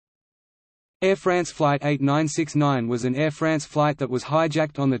Air France Flight 8969 was an Air France flight that was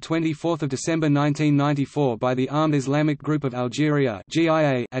hijacked on 24 December 1994 by the Armed Islamic Group of Algeria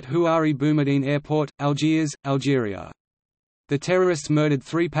at Houari Boumediene Airport, Algiers, Algeria. The terrorists murdered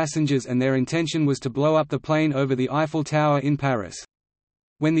 3 passengers and their intention was to blow up the plane over the Eiffel Tower in Paris.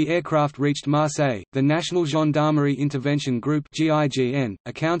 When the aircraft reached Marseille, the National Gendarmerie Intervention Group (GIGN),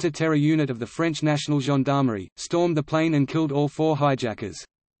 a counter-terror unit of the French National Gendarmerie, stormed the plane and killed all 4 hijackers.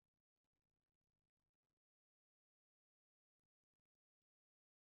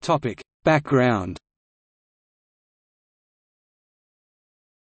 Background.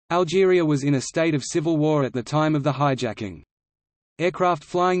 Algeria was in a state of civil war at the time of the hijacking. Aircraft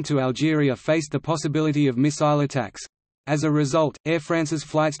flying to Algeria faced the possibility of missile attacks. As a result, Air France's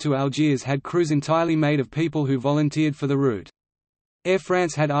flights to Algiers had crews entirely made of people who volunteered for the route. Air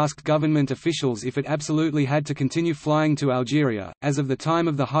France had asked government officials if it absolutely had to continue flying to Algeria, as of the time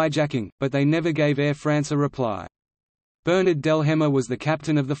of the hijacking, but they never gave Air France a reply. Bernard Delhemmer was the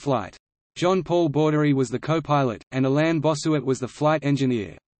captain of the flight. Jean-Paul Borderie was the co-pilot, and Alain Bossuet was the flight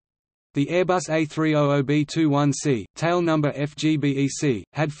engineer. The Airbus A300B21C, tail number FGBEC,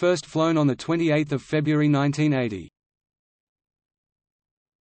 had first flown on 28 February 1980.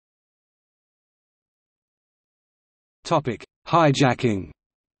 Hijacking.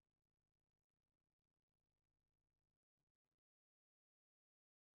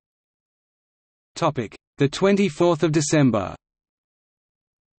 The 24th of December.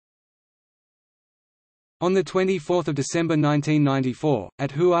 On 24 December 1994, at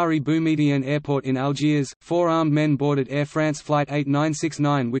Houari Boumediene Airport in Algiers, 4 armed men boarded Air France Flight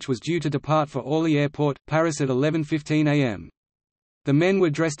 8969 which was due to depart for Orly Airport, Paris at 11:15 am. The men were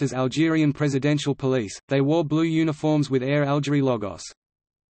dressed as Algerian presidential police, they wore blue uniforms with Air Algérie logos.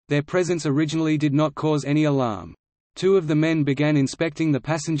 Their presence originally did not cause any alarm. 2 of the men began inspecting the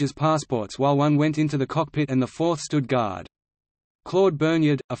passengers' passports while one went into the cockpit and the 4th stood guard. Claude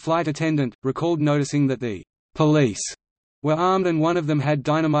Berniard, a flight attendant, recalled noticing that the police were armed and one of them had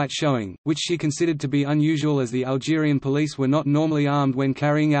dynamite showing, which she considered to be unusual as the Algerian police were not normally armed when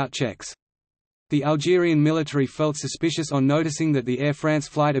carrying out checks. The Algerian military felt suspicious on noticing that the Air France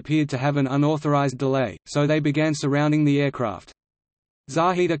flight appeared to have an unauthorized delay, so they began surrounding the aircraft.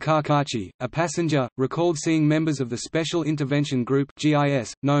 Zahida Karkachi, a passenger, recalled seeing members of the Special Intervention Group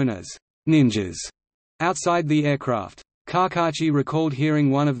 (GIS), known as ninjas, outside the aircraft. Karkachi recalled hearing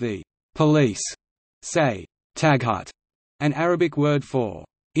one of the police say, "Taghut," an Arabic word for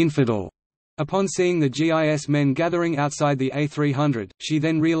infidel. Upon seeing the GIS men gathering outside the A300, she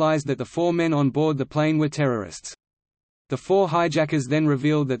then realized that the 4 men on board the plane were terrorists. The 4 hijackers then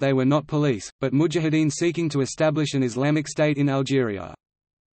revealed that they were not police, but mujahideen seeking to establish an Islamic State in Algeria.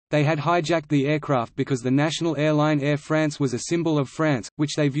 They had hijacked the aircraft because the national airline Air France was a symbol of France,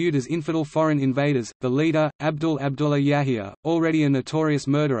 which they viewed as infidel foreign invaders. The leader, Abdullah Yahya, already a notorious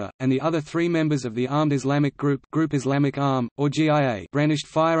murderer, and the other 3 members of the Armed Islamic Group Islamic Arm, or GIA, brandished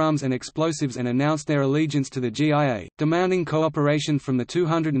firearms and explosives and announced their allegiance to the GIA, demanding cooperation from the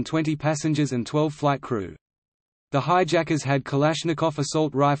 220 passengers and 12 flight crew. The hijackers had Kalashnikov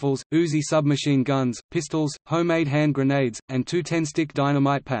assault rifles, Uzi submachine guns, pistols, homemade hand grenades, and 2 10-stick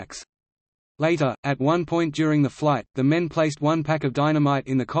dynamite packs. Later, at one point during the flight, the men placed 1 pack of dynamite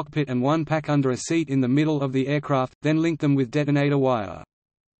in the cockpit and 1 pack under a seat in the middle of the aircraft, then linked them with detonator wire.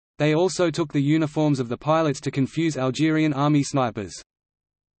 They also took the uniforms of the pilots to confuse Algerian army snipers.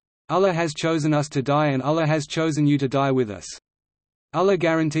 Allah has chosen us to die and Allah has chosen you to die with us. Allah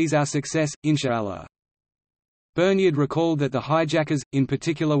guarantees our success, inshallah. Berniard recalled that the hijackers, in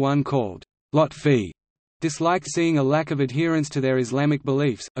particular one called Lotfi, disliked seeing a lack of adherence to their Islamic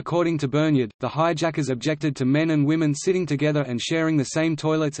beliefs. According to Berniard, the hijackers objected to men and women sitting together and sharing the same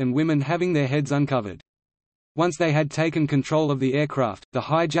toilets and women having their heads uncovered. Once they had taken control of the aircraft, the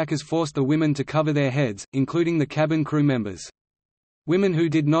hijackers forced the women to cover their heads, including the cabin crew members. Women who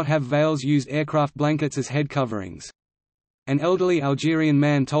did not have veils used aircraft blankets as head coverings. An elderly Algerian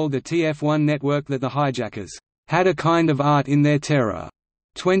man told the TF1 network that the hijackers had a kind of art in their terror.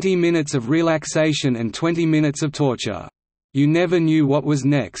 20 minutes of relaxation and 20 minutes of torture. You never knew what was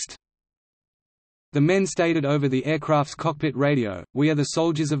next. The men stated over the aircraft's cockpit radio, "We are the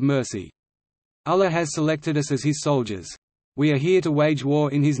soldiers of mercy. Allah has selected us as His soldiers. We are here to wage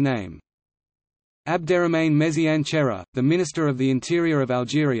war in His name." Abderrahmane Meziane Chera, the Minister of the Interior of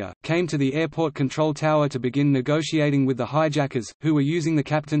Algeria, came to the airport control tower to begin negotiating with the hijackers, who were using the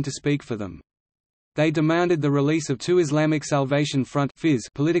captain to speak for them. They demanded the release of 2 Islamic Salvation Front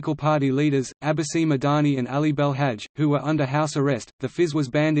political party leaders, Abbassi Madani and Ali Belhaj, who were under house arrest. The FIS was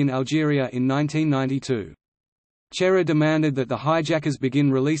banned in Algeria in 1992. Chera demanded that the hijackers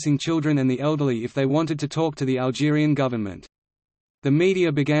begin releasing children and the elderly if they wanted to talk to the Algerian government. The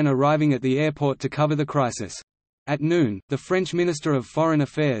media began arriving at the airport to cover the crisis. At noon, the French Minister of Foreign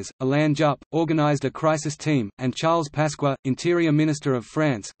Affairs, Alain Juppé, organized a crisis team, and Charles Pasqua, Interior Minister of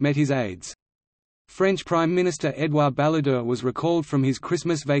France, met his aides. French Prime Minister Édouard Balladur was recalled from his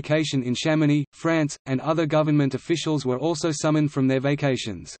Christmas vacation in Chamonix, France, and other government officials were also summoned from their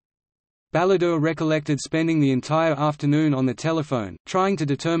vacations. Balladur recollected spending the entire afternoon on the telephone, trying to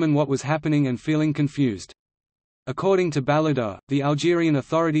determine what was happening and feeling confused. According to Balladur, the Algerian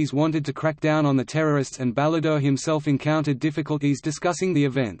authorities wanted to crack down on the terrorists and Balladur himself encountered difficulties discussing the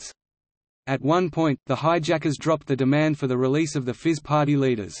events. At one point, the hijackers dropped the demand for the release of the Fizz party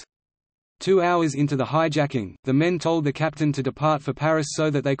leaders. 2 hours into the hijacking, the men told the captain to depart for Paris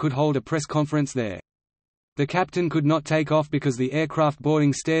so that they could hold a press conference there. The captain could not take off because the aircraft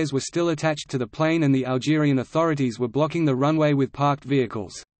boarding stairs were still attached to the plane and the Algerian authorities were blocking the runway with parked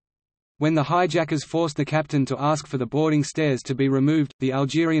vehicles. When the hijackers forced the captain to ask for the boarding stairs to be removed, the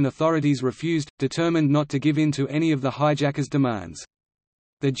Algerian authorities refused, determined not to give in to any of the hijackers' demands.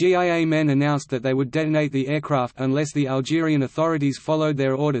 The GIA men announced that they would detonate the aircraft unless the Algerian authorities followed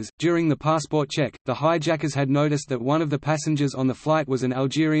their orders. During the passport check, the hijackers had noticed that one of the passengers on the flight was an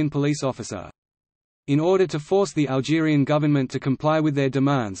Algerian police officer. In order to force the Algerian government to comply with their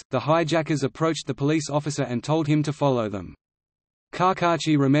demands, the hijackers approached the police officer and told him to follow them.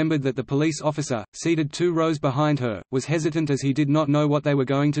 Karkachi remembered that the police officer, seated 2 rows behind her, was hesitant as he did not know what they were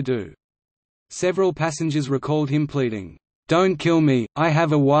going to do. Several passengers recalled him pleading, "Don't kill me, I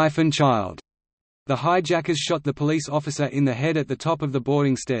have a wife and child." The hijackers shot the police officer in the head at the top of the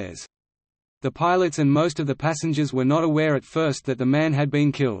boarding stairs. The pilots and most of the passengers were not aware at first that the man had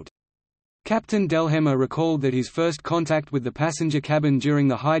been killed. Captain Delhemmer recalled that his first contact with the passenger cabin during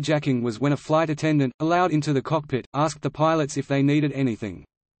the hijacking was when a flight attendant, allowed into the cockpit, asked the pilots if they needed anything.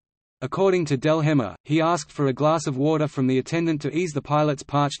 According to Delhemmer, he asked for a glass of water from the attendant to ease the pilots'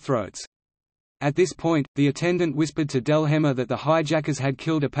 parched throats. At this point, the attendant whispered to Delhemmer that the hijackers had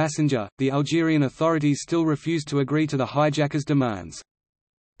killed a passenger. The Algerian authorities still refused to agree to the hijackers' demands.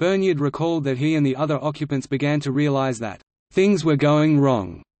 Bernier recalled that he and the other occupants began to realize that things were going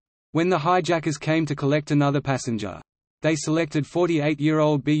wrong when the hijackers came to collect another passenger. They selected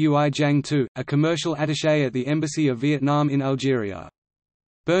 48-year-old Bui Giang Tu, a commercial attaché at the Embassy of Vietnam in Algeria.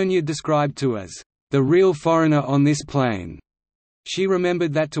 Bernier described Tu as the real foreigner on this plane. She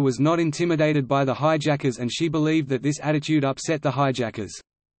remembered that Tu was not intimidated by the hijackers and she believed that this attitude upset the hijackers.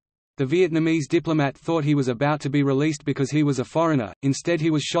 The Vietnamese diplomat thought he was about to be released because he was a foreigner, instead he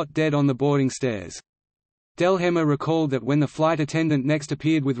was shot dead on the boarding stairs. Delhemmer recalled that when the flight attendant next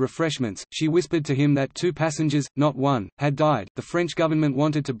appeared with refreshments, she whispered to him that 2 passengers, not 1, had died. The French government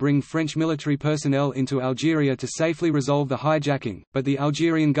wanted to bring French military personnel into Algeria to safely resolve the hijacking, but the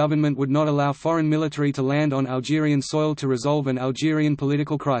Algerian government would not allow foreign military to land on Algerian soil to resolve an Algerian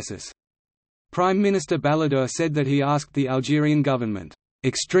political crisis. Prime Minister Balladur said that he asked the Algerian government,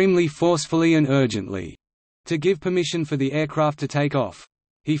 extremely forcefully and urgently, to give permission for the aircraft to take off.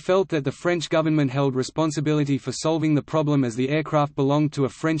 He felt that the French government held responsibility for solving the problem as the aircraft belonged to a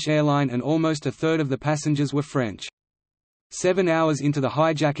French airline and almost a third of the passengers were French. 7 hours into the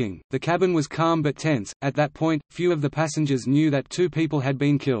hijacking, the cabin was calm but tense. At that point, few of the passengers knew that 2 people had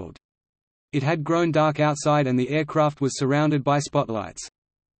been killed. It had grown dark outside and the aircraft was surrounded by spotlights.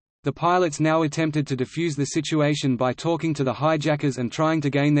 The pilots now attempted to defuse the situation by talking to the hijackers and trying to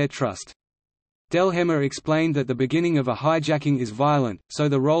gain their trust. Delhemmer explained that the beginning of a hijacking is violent, so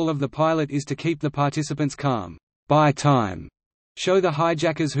the role of the pilot is to keep the participants calm, buy time, show the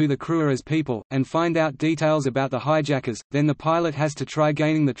hijackers who the crew are as people, and find out details about the hijackers. Then the pilot has to try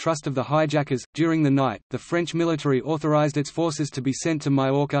gaining the trust of the hijackers. During the night, the French military authorized its forces to be sent to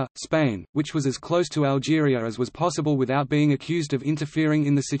Majorca, Spain, which was as close to Algeria as was possible without being accused of interfering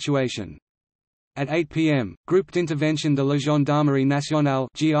in the situation. At 8 p.m., Groupe d'Intervention de la Gendarmerie Nationale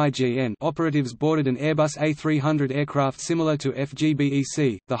 (GIGN) operatives boarded an Airbus A300 aircraft similar to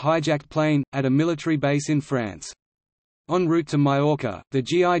FGBEC, the hijacked plane, at a military base in France. En route to Majorca, the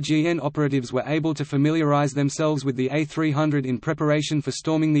GIGN operatives were able to familiarize themselves with the A300 in preparation for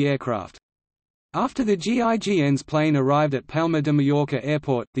storming the aircraft. After the GIGN's plane arrived at Palma de Mallorca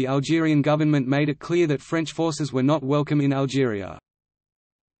airport, the Algerian government made it clear that French forces were not welcome in Algeria.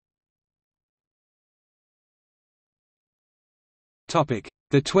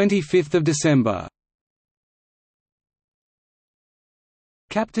 The 25th of December.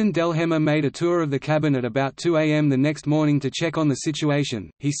 Captain Delhemmer made a tour of the cabin at about 2 a.m. the next morning to check on the situation.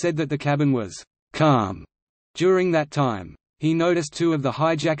 He said that the cabin was calm during that time. He noticed 2 of the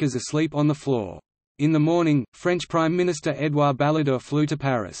hijackers asleep on the floor. In the morning, French Prime Minister Édouard Balladur flew to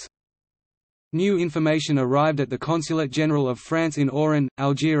Paris. New information arrived at the Consulate General of France in Oran,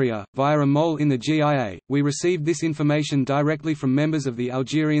 Algeria, via a mole in the GIA. We received this information directly from members of the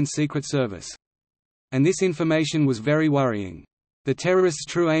Algerian Secret Service. And this information was very worrying. The terrorists'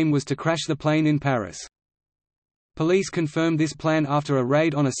 true aim was to crash the plane in Paris. Police confirmed this plan after a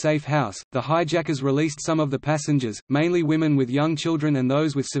raid on a safe house. The hijackers released some of the passengers, mainly women with young children and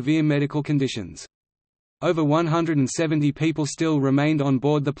those with severe medical conditions. Over 170 people still remained on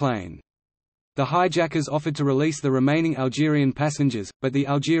board the plane. The hijackers offered to release the remaining Algerian passengers, but the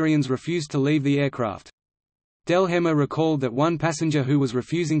Algerians refused to leave the aircraft. Delhemma recalled that one passenger who was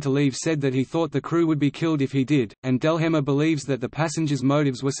refusing to leave said that he thought the crew would be killed if he did, and Delhemma believes that the passengers'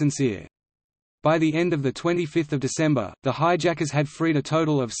 motives were sincere. By the end of 25 December, the hijackers had freed a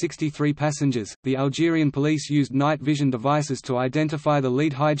total of 63 passengers. The Algerian police used night vision devices to identify the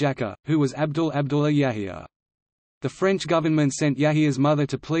lead hijacker, who was Abdullah Yahya. The French government sent Yahya's mother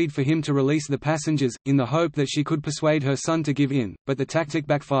to plead for him to release the passengers, in the hope that she could persuade her son to give in, but the tactic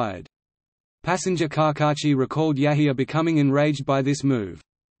backfired. Passenger Karkachi recalled Yahya becoming enraged by this move.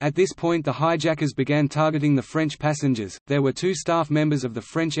 At this point the hijackers began targeting the French passengers. There were 2 staff members of the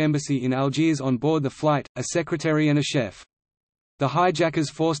French embassy in Algiers on board the flight, a secretary and a chef. The hijackers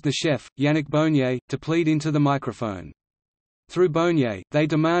forced the chef, Yannick Bonnier, to plead into the microphone. Through Bonnier, they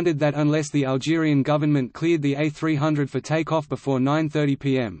demanded that unless the Algerian government cleared the A300 for takeoff before 9:30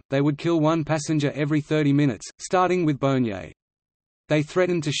 p.m., they would kill one passenger every 30 minutes, starting with Bonnier. They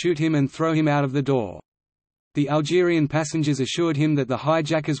threatened to shoot him and throw him out of the door. The Algerian passengers assured him that the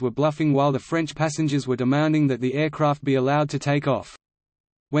hijackers were bluffing while the French passengers were demanding that the aircraft be allowed to take off.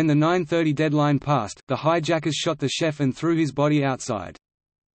 When the 9:30 deadline passed, the hijackers shot the chef and threw his body outside.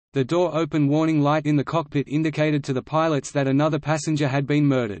 The door open warning light in the cockpit indicated to the pilots that another passenger had been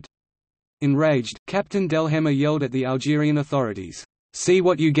murdered. Enraged, Captain Delhemma yelled at the Algerian authorities, "See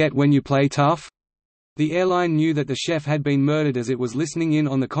what you get when you play tough?" The airline knew that the chef had been murdered as it was listening in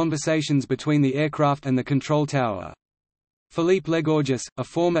on the conversations between the aircraft and the control tower. Philippe Legorgis, a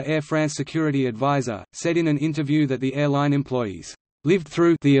former Air France security advisor, said in an interview that the airline employees lived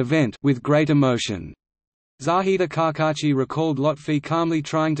through the event with great emotion. Zahida Karkachi recalled Lotfi calmly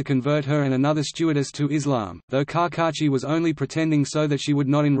trying to convert her and another stewardess to Islam, though Karkachi was only pretending so that she would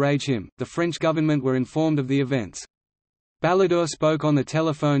not enrage him. The French government were informed of the events. Balladur spoke on the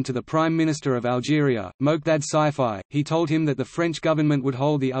telephone to the Prime Minister of Algeria, Moqdad Saifi. He told him that the French government would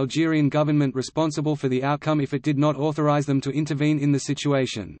hold the Algerian government responsible for the outcome if it did not authorize them to intervene in the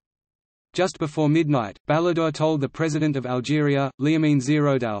situation. Just before midnight, Balladur told the President of Algeria, Liamine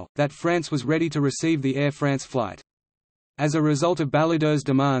Zirodal, that France was ready to receive the Air France flight. As a result of Balladur's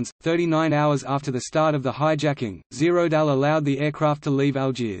demands, 39 hours after the start of the hijacking, Zirodal allowed the aircraft to leave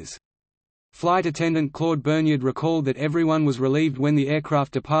Algiers. Flight attendant Claude Berniard recalled that everyone was relieved when the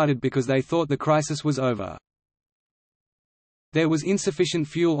aircraft departed because they thought the crisis was over. There was insufficient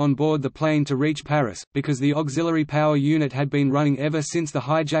fuel on board the plane to reach Paris, because the auxiliary power unit had been running ever since the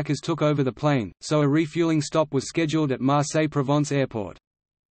hijackers took over the plane, so a refueling stop was scheduled at Marseille-Provence Airport.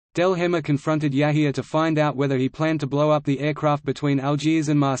 Delhemma confronted Yahya to find out whether he planned to blow up the aircraft between Algiers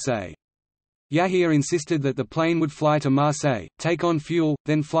and Marseille. Yahya insisted that the plane would fly to Marseille, take on fuel,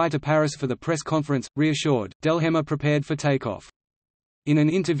 then fly to Paris for the press conference. Reassured, Delhemma prepared for takeoff. In an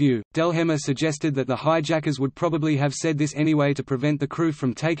interview, Delhemma suggested that the hijackers would probably have said this anyway to prevent the crew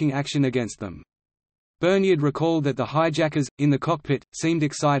from taking action against them. Berniard recalled that the hijackers, in the cockpit, seemed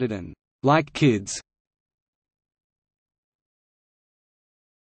excited and like kids.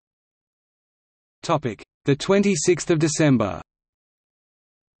 The 26th of December.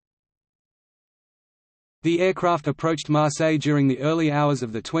 The aircraft approached Marseille during the early hours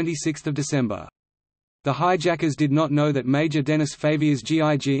of the 26th of December. The hijackers did not know that Major Denis Favier's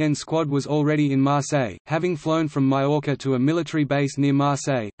GIGN squad was already in Marseille, having flown from Majorca to a military base near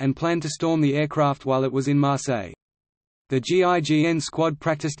Marseille, and planned to storm the aircraft while it was in Marseille. The GIGN squad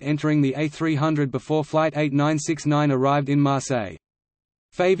practiced entering the A300 before Flight 8969 arrived in Marseille.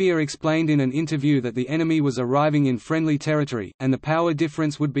 Favier explained in an interview that the enemy was arriving in friendly territory, and the power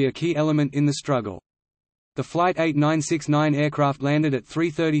difference would be a key element in the struggle. The Flight 8969 aircraft landed at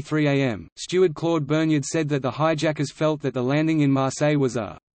 3:33 am. Steward Claude Berniard said that the hijackers felt that the landing in Marseille was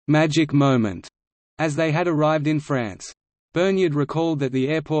a magic moment, as they had arrived in France. Berniard recalled that the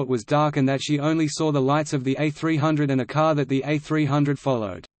airport was dark and that she only saw the lights of the A300 and a car that the A300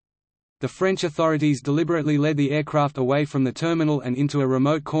 followed. The French authorities deliberately led the aircraft away from the terminal and into a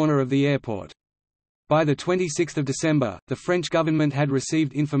remote corner of the airport. By the 26th of December, the French government had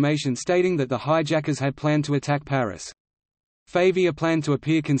received information stating that the hijackers had planned to attack Paris. Favia planned to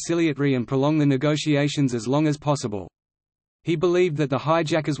appear conciliatory and prolong the negotiations as long as possible. He believed that the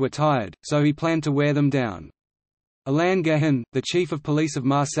hijackers were tired, so he planned to wear them down. Alain Guéhin, the chief of police of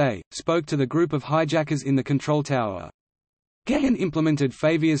Marseille, spoke to the group of hijackers in the control tower. Guéhin implemented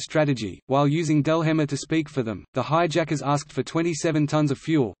Favia's strategy, while using Delhemmer to speak for them. The hijackers asked for 27 tons of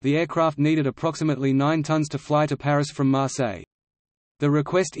fuel. The aircraft needed approximately 9 tons to fly to Paris from Marseille. The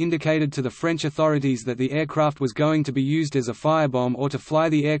request indicated to the French authorities that the aircraft was going to be used as a firebomb or to fly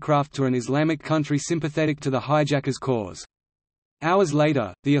the aircraft to an Islamic country sympathetic to the hijackers' cause. Hours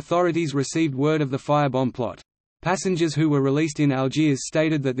later, the authorities received word of the firebomb plot. Passengers who were released in Algiers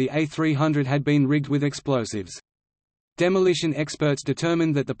stated that the A300 had been rigged with explosives. Demolition experts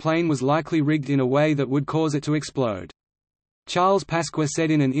determined that the plane was likely rigged in a way that would cause it to explode. Charles Pasqua said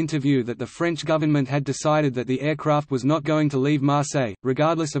in an interview that the French government had decided that the aircraft was not going to leave Marseille,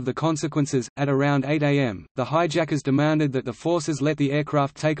 regardless of the consequences. At around 8 am, the hijackers demanded that the forces let the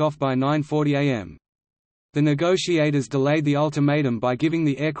aircraft take off by 9:40 am. The negotiators delayed the ultimatum by giving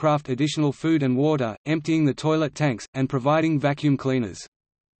the aircraft additional food and water, emptying the toilet tanks, and providing vacuum cleaners.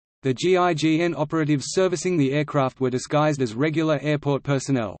 The GIGN operatives servicing the aircraft were disguised as regular airport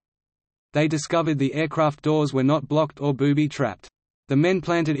personnel. They discovered the aircraft doors were not blocked or booby-trapped. The men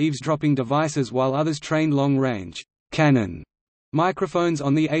planted eavesdropping devices while others trained long-range cannon microphones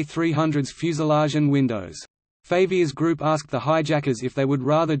on the A300's fuselage and windows. Favia's group asked the hijackers if they would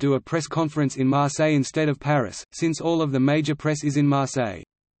rather do a press conference in Marseille instead of Paris, since all of the major press is in Marseille.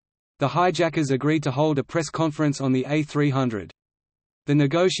 The hijackers agreed to hold a press conference on the A300. The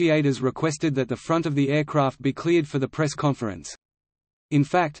negotiators requested that the front of the aircraft be cleared for the press conference. In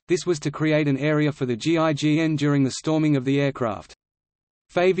fact, this was to create an area for the GIGN during the storming of the aircraft.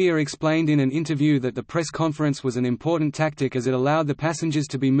 Favia explained in an interview that the press conference was an important tactic as it allowed the passengers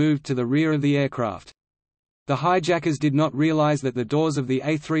to be moved to the rear of the aircraft. The hijackers did not realize that the doors of the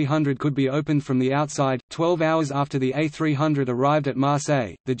A300 could be opened from the outside. 12 hours after the A300 arrived at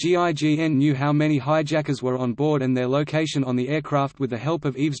Marseille, the GIGN knew how many hijackers were on board and their location on the aircraft with the help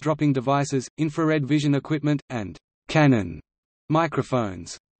of eavesdropping devices, infrared vision equipment, and cannon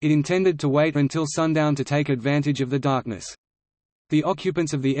microphones. It intended to wait until sundown to take advantage of the darkness. The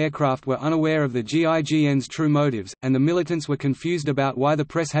occupants of the aircraft were unaware of the GIGN's true motives, and the militants were confused about why the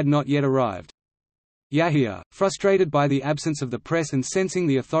press had not yet arrived. Yahya, frustrated by the absence of the press and sensing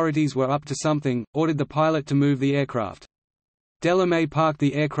the authorities were up to something, ordered the pilot to move the aircraft. Delamay parked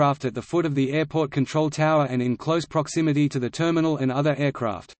the aircraft at the foot of the airport control tower and in close proximity to the terminal and other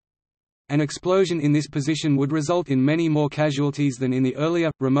aircraft. An explosion in this position would result in many more casualties than in the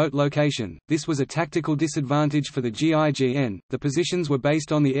earlier, remote location. This was a tactical disadvantage for the GIGN. The positions were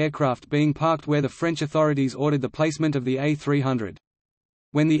based on the aircraft being parked where the French authorities ordered the placement of the A300.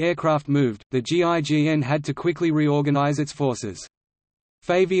 When the aircraft moved, the GIGN had to quickly reorganize its forces.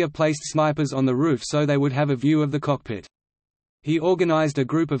 Favia placed snipers on the roof so they would have a view of the cockpit. He organized a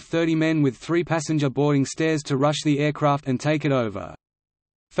group of 30 men with 3 passenger boarding stairs to rush the aircraft and take it over.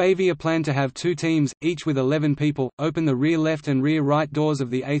 Favia planned to have 2 teams, each with 11 people, open the rear left and rear right doors of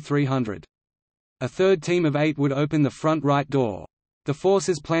the A300. A third team of 8 would open the front right door. The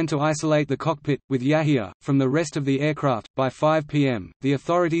forces planned to isolate the cockpit, with Yahya, from the rest of the aircraft. By 5 p.m., the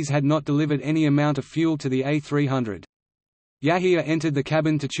authorities had not delivered any amount of fuel to the A300. Yahya entered the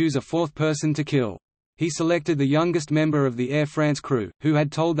cabin to choose a 4th person to kill. He selected the youngest member of the Air France crew, who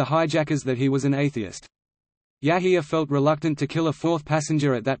had told the hijackers that he was an atheist. Yahya felt reluctant to kill a 4th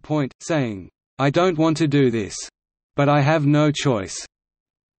passenger at that point, saying, "I don't want to do this. But I have no choice."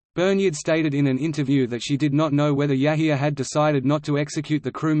 Bernier stated in an interview that she did not know whether Yahya had decided not to execute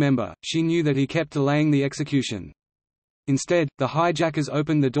the crew member, she knew that he kept delaying the execution. Instead, the hijackers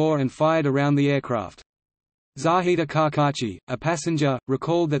opened the door and fired around the aircraft. Zahida Karkachi, a passenger,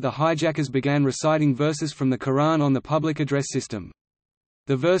 recalled that the hijackers began reciting verses from the Quran on the public address system.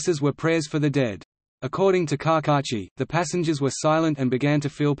 The verses were prayers for the dead. According to Karkachi, the passengers were silent and began to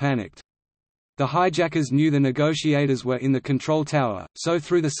feel panicked. The hijackers knew the negotiators were in the control tower, so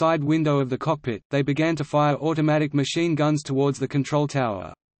through the side window of the cockpit, they began to fire automatic machine guns towards the control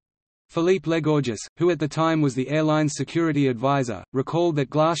tower. Philippe Legorgis, who at the time was the airline's security advisor, recalled that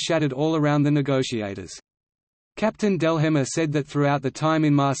glass shattered all around the negotiators. Captain Delhemmer said that throughout the time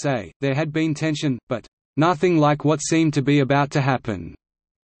in Marseille, there had been tension, but nothing like what seemed to be about to happen.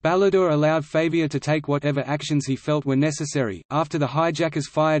 Balladur allowed Favia to take whatever actions he felt were necessary. After the hijackers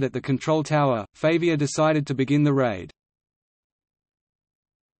fired at the control tower, Favia decided to begin the raid.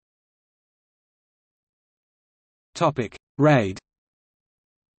 Raid.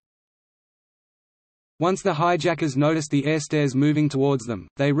 Once the hijackers noticed the air stairs moving towards them,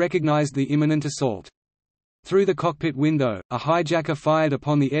 they recognized the imminent assault. Through the cockpit window, a hijacker fired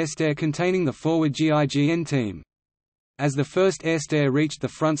upon the air stair containing the forward GIGN team. As the first air stair reached the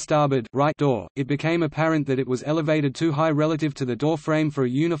front starboard right door, it became apparent that it was elevated too high relative to the door frame for a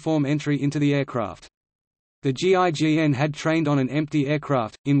uniform entry into the aircraft. The GIGN had trained on an empty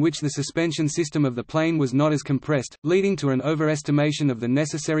aircraft, in which the suspension system of the plane was not as compressed, leading to an overestimation of the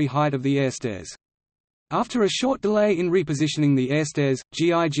necessary height of the airstairs. After a short delay in repositioning the airstairs,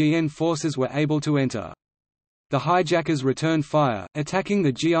 GIGN forces were able to enter. The hijackers returned fire, attacking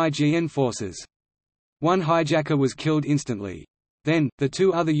the GIGN forces. One hijacker was killed instantly. Then, the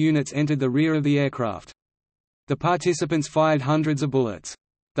two other units entered the rear of the aircraft. The participants fired hundreds of bullets.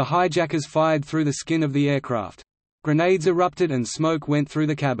 The hijackers fired through the skin of the aircraft. Grenades erupted and smoke went through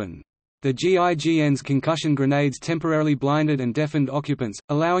the cabin. The GIGN's concussion grenades temporarily blinded and deafened occupants,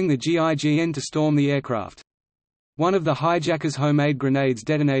 allowing the GIGN to storm the aircraft. One of the hijackers' homemade grenades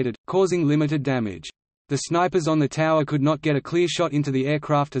detonated, causing limited damage. The snipers on the tower could not get a clear shot into the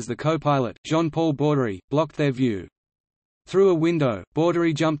aircraft as the co-pilot, Jean-Paul Borderie, blocked their view. Through a window,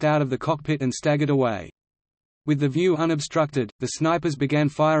 Borderie jumped out of the cockpit and staggered away. With the view unobstructed, the snipers began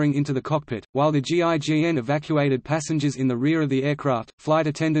firing into the cockpit, while the GIGN evacuated passengers in the rear of the aircraft. Flight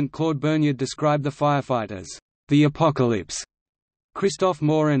attendant Claude Bernier described the firefight as the apocalypse. Christophe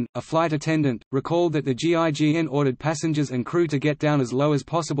Morin, a flight attendant, recalled that the GIGN ordered passengers and crew to get down as low as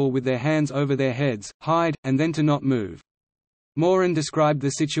possible with their hands over their heads, hide, and then to not move. Morin described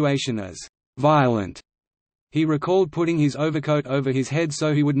the situation as violent. He recalled putting his overcoat over his head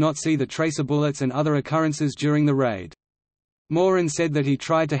so he would not see the tracer bullets and other occurrences during the raid. Morin said that he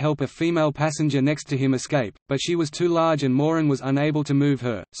tried to help a female passenger next to him escape, but she was too large and Morin was unable to move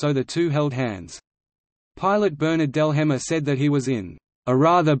her, so the two held hands. Pilot Bernard Delhemmer said that he was in a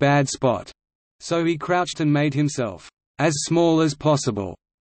rather bad spot, so he crouched and made himself as small as possible.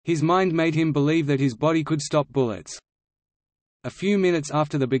 His mind made him believe that his body could stop bullets. A few minutes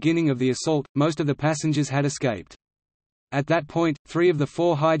after the beginning of the assault, most of the passengers had escaped. At that point, 3 of the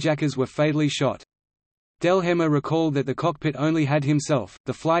 4 hijackers were fatally shot. Delhemmer recalled that the cockpit only had himself,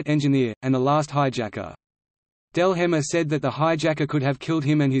 the flight engineer, and the last hijacker. Delhemmer said that the hijacker could have killed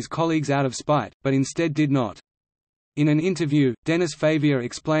him and his colleagues out of spite, but instead did not. In an interview, Dennis Favier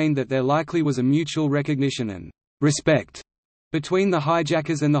explained that there likely was a mutual recognition and respect between the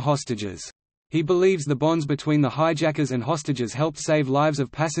hijackers and the hostages. He believes the bonds between the hijackers and hostages helped save lives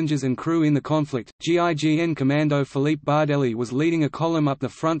of passengers and crew in the conflict. GIGN Commando Philippe Bardelli was leading a column up the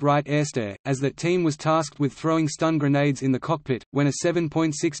front right airstair, as that team was tasked with throwing stun grenades in the cockpit, when a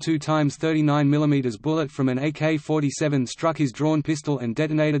 7.62 x 39 mm bullet from an AK-47 struck his drawn pistol and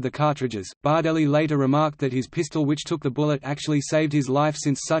detonated the cartridges. Bardelli later remarked that his pistol which took the bullet actually saved his life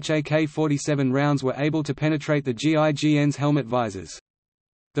since such AK-47 rounds were able to penetrate the GIGN's helmet visors.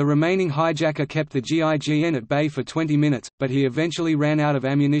 The remaining hijacker kept the GIGN at bay for 20 minutes, but he eventually ran out of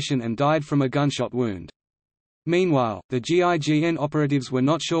ammunition and died from a gunshot wound. Meanwhile, the GIGN operatives were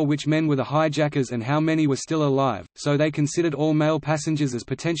not sure which men were the hijackers and how many were still alive, so they considered all male passengers as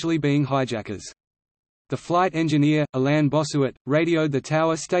potentially being hijackers. The flight engineer, Alain Bossuet, radioed the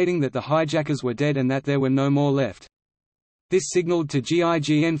tower stating that the hijackers were dead and that there were no more left. This signaled to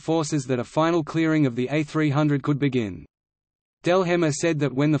GIGN forces that a final clearing of the A300 could begin. Delhemmer said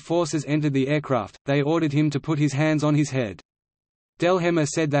that when the forces entered the aircraft, they ordered him to put his hands on his head. Delhemmer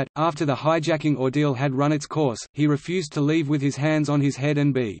said that, after the hijacking ordeal had run its course, he refused to leave with his hands on his head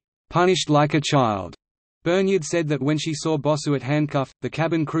and be punished like a child. Bernier said that when she saw Bossuet handcuffed, the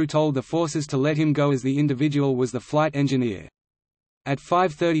cabin crew told the forces to let him go as the individual was the flight engineer. At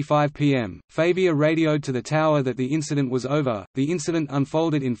 5:35 p.m., Favier radioed to the tower that the incident was over. The incident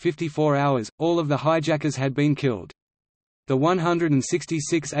unfolded in 54 hours, all of the hijackers had been killed. The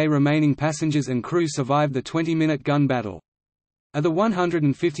 166 remaining passengers and crew survived the 20-minute gun battle. Of the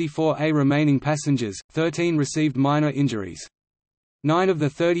 154 remaining passengers, 13 received minor injuries. 9 of the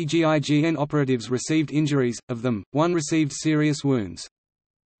 30 GIGN operatives received injuries, of them, 1 received serious wounds.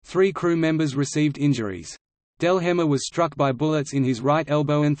 3 crew members received injuries. Delhemmer was struck by bullets in his right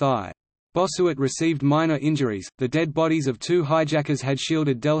elbow and thigh. Bossuet received minor injuries. The dead bodies of 2 hijackers had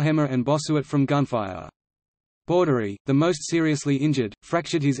shielded Delhemmer and Bossuet from gunfire. Borderie, the most seriously injured,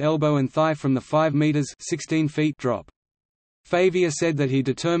 fractured his elbow and thigh from the 5 meters (16 feet) drop. Favier said that he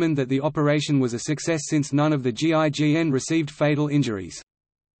determined that the operation was a success since none of the GIGN received fatal injuries.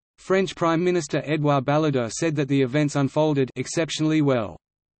 French Prime Minister Édouard Balladur said that the events unfolded exceptionally well.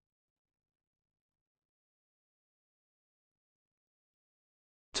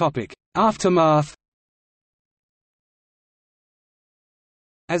 Topic: Aftermath.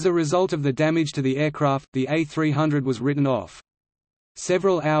 As a result of the damage to the aircraft, the A300 was written off.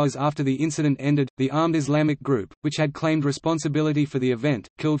 Several hours after the incident ended, the armed Islamic group, which had claimed responsibility for the event,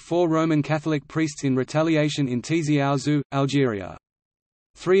 killed 4 Roman Catholic priests in retaliation in Tizi Ouzou, Algeria.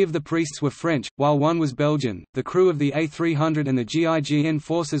 3 of the priests were French, while 1 was Belgian. The crew of the A300 and the GIGN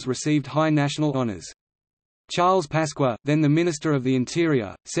forces received high national honours. Charles Pasqua, then the Minister of the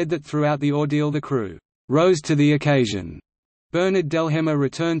Interior, said that throughout the ordeal the crew rose to the occasion. Bernard Delhemmer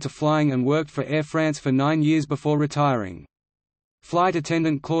returned to flying and worked for Air France for 9 years before retiring. Flight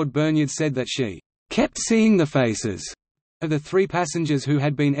attendant Claude Bernier said that she kept seeing the faces of the 3 passengers who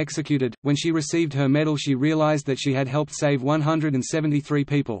had been executed. When she received her medal, she realized that she had helped save 173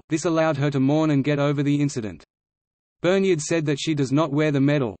 people. This allowed her to mourn and get over the incident. Bernier said that she does not wear the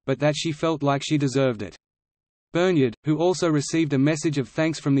medal, but that she felt like she deserved it. Bernier, who also received a message of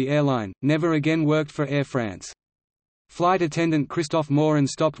thanks from the airline, never again worked for Air France. Flight attendant Christophe Morin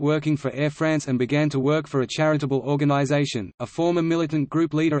stopped working for Air France and began to work for a charitable organization. A former militant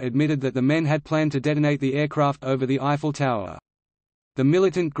group leader admitted that the men had planned to detonate the aircraft over the Eiffel Tower. The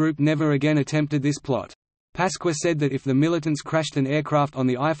militant group never again attempted this plot. Pasqua said that if the militants crashed an aircraft on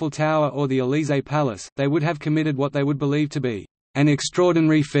the Eiffel Tower or the Élysée Palace, they would have committed what they would believe to be an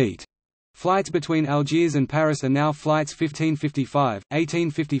extraordinary feat. Flights between Algiers and Paris are now flights 1555,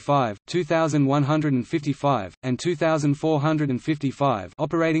 1855, 2155, and 2455,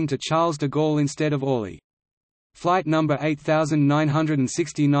 operating to Charles de Gaulle instead of Orly. Flight number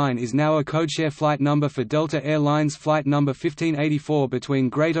 8969 is now a codeshare flight number for Delta Air Lines. Flight number 1584 between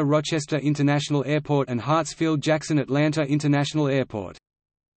Greater Rochester International Airport and Hartsfield-Jackson Atlanta International Airport.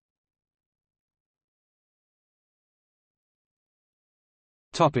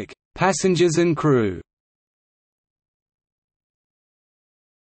 Passengers and crew.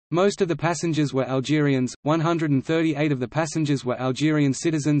 Most of the passengers were Algerians, 138 of the passengers were Algerian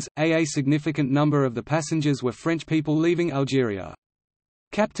citizens, a significant number of the passengers were French people leaving Algeria.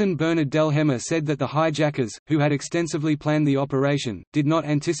 Captain Bernard Delhemmer said that the hijackers, who had extensively planned the operation, did not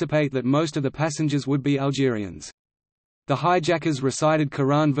anticipate that most of the passengers would be Algerians. The hijackers recited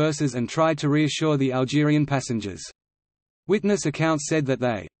Quran verses and tried to reassure the Algerian passengers. Witness accounts said that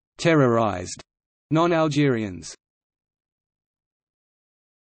they terrorized non-Algerians.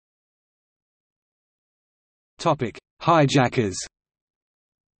 Hijackers.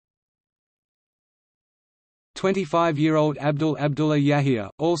 25-year-old Abdullah Yahya,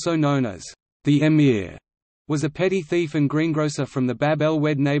 also known as the Emir, was a petty thief and greengrocer from the Bab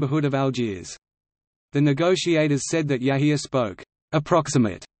el-Wed neighborhood of Algiers. The negotiators said that Yahya spoke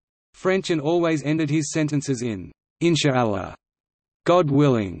approximate French and always ended his sentences in Insha'Allah, God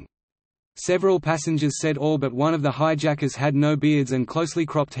willing. Several passengers said all but one of the hijackers had no beards and closely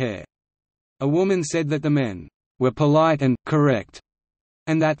cropped hair. A woman said that the men were polite and correct,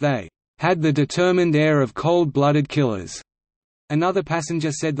 and that they had the determined air of cold-blooded killers. Another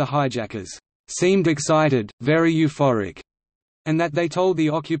passenger said the hijackers seemed excited, very euphoric, and that they told the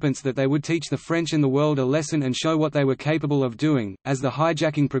occupants that they would teach the French and the world a lesson and show what they were capable of doing. As the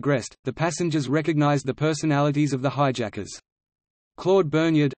hijacking progressed, the passengers recognized the personalities of the hijackers. Claude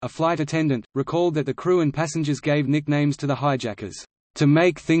Bernier, a flight attendant, recalled that the crew and passengers gave nicknames to the hijackers to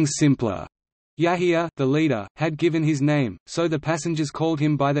make things simpler. Yahya, the leader, had given his name, so the passengers called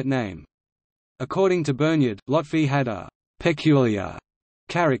him by that name. According to Bernier, Lotfi had a peculiar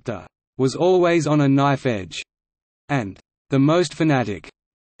character, was always on a knife edge, and the most fanatic,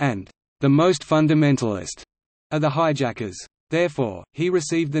 and the most fundamentalist of the hijackers. Therefore, he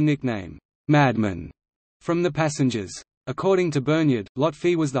received the nickname Madman from the passengers. According to Bernier,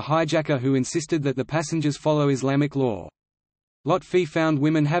 Lotfi was the hijacker who insisted that the passengers follow Islamic law. Lotfi found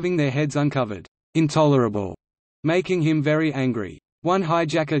women having their heads uncovered intolerable, making him very angry. One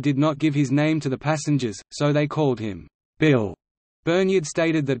hijacker did not give his name to the passengers, so they called him Bill. Bernier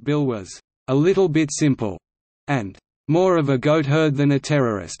stated that Bill was a little bit simple and more of a goat herd than a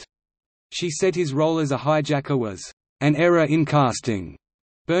terrorist. She said his role as a hijacker was an error in casting.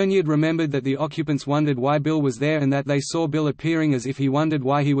 Bernier remembered that the occupants wondered why Bill was there and that they saw Bill appearing as if he wondered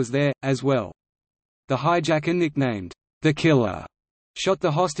why he was there, as well. The hijacker, nicknamed the Killer, shot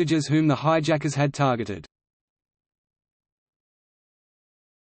the hostages whom the hijackers had targeted.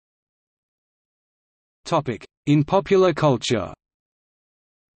 In popular culture.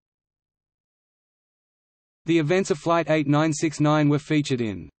 The events of Flight 8969 were featured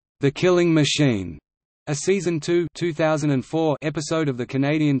in The Killing Machine, a Season 2 2004 episode of the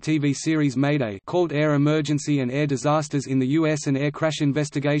Canadian TV series Mayday called Air Emergency and Air Disasters in the US and Air Crash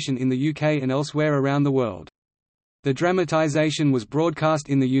Investigation in the UK and elsewhere around the world. The dramatization was broadcast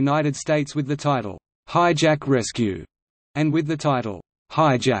in the United States with the title, Hijack Rescue, and with the title,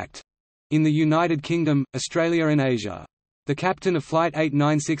 Hijacked, in the United Kingdom, Australia and Asia. The captain of Flight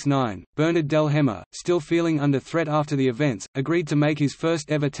 8969, Bernard Del Hemmer, still feeling under threat after the events, agreed to make his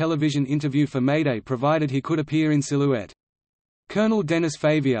first-ever television interview for Mayday provided he could appear in silhouette. Colonel Dennis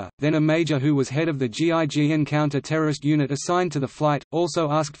Favier, then a major who was head of the GIGN counter-terrorist unit assigned to the flight, also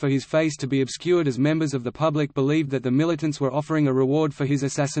asked for his face to be obscured as members of the public believed that the militants were offering a reward for his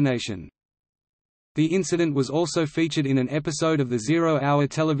assassination. The incident was also featured in an episode of the zero-hour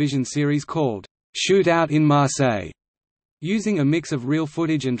television series called Shootout in Marseille. Using a mix of real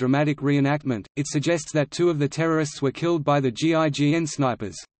footage and dramatic reenactment, it suggests that two of the terrorists were killed by the GIGN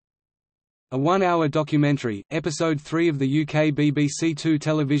snipers. A one-hour documentary, Episode 3 of the UK BBC Two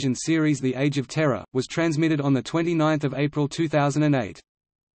television series The Age of Terror, was transmitted on 29 April 2008.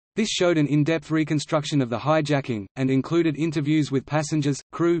 This showed an in-depth reconstruction of the hijacking, and included interviews with passengers,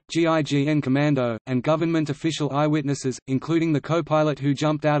 crew, GIGN commando, and government official eyewitnesses, including the co-pilot who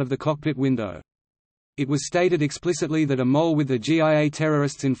jumped out of the cockpit window. It was stated explicitly that a mole with the GIA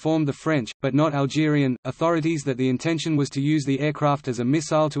terrorists informed the French, but not Algerian, authorities that the intention was to use the aircraft as a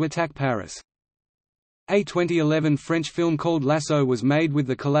missile to attack Paris. A 2011 French film called Lasso was made with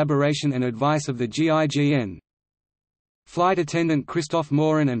the collaboration and advice of the GIGN. Flight attendant Christophe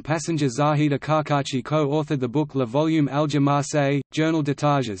Morin and passenger Zahida Karkachi co-authored the book Le Volume Alger Marseille, Journal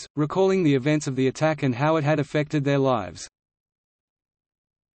d'Otages, recalling the events of the attack and how it had affected their lives.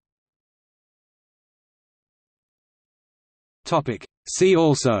 See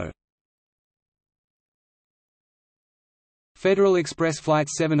also: Federal Express Flight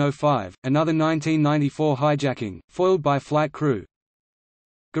 705, another 1994 hijacking, foiled by flight crew.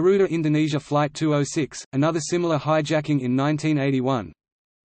 Garuda Indonesia Flight 206, another similar hijacking in 1981.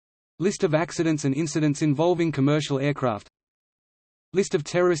 List of accidents and incidents involving commercial aircraft. List of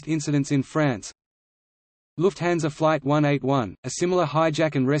terrorist incidents in France. Lufthansa Flight 181, a similar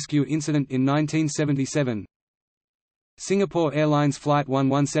hijack and rescue incident in 1977. Singapore Airlines Flight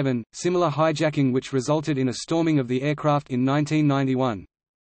 117, similar hijacking which resulted in a storming of the aircraft in 1991.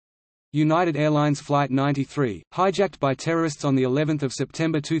 United Airlines Flight 93, hijacked by terrorists on the 11th of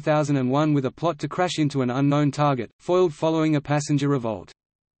September 2001 with a plot to crash into an unknown target, foiled following a passenger revolt.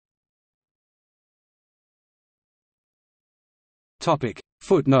 Topic: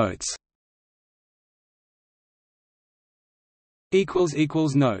 Footnotes.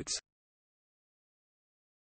 Notes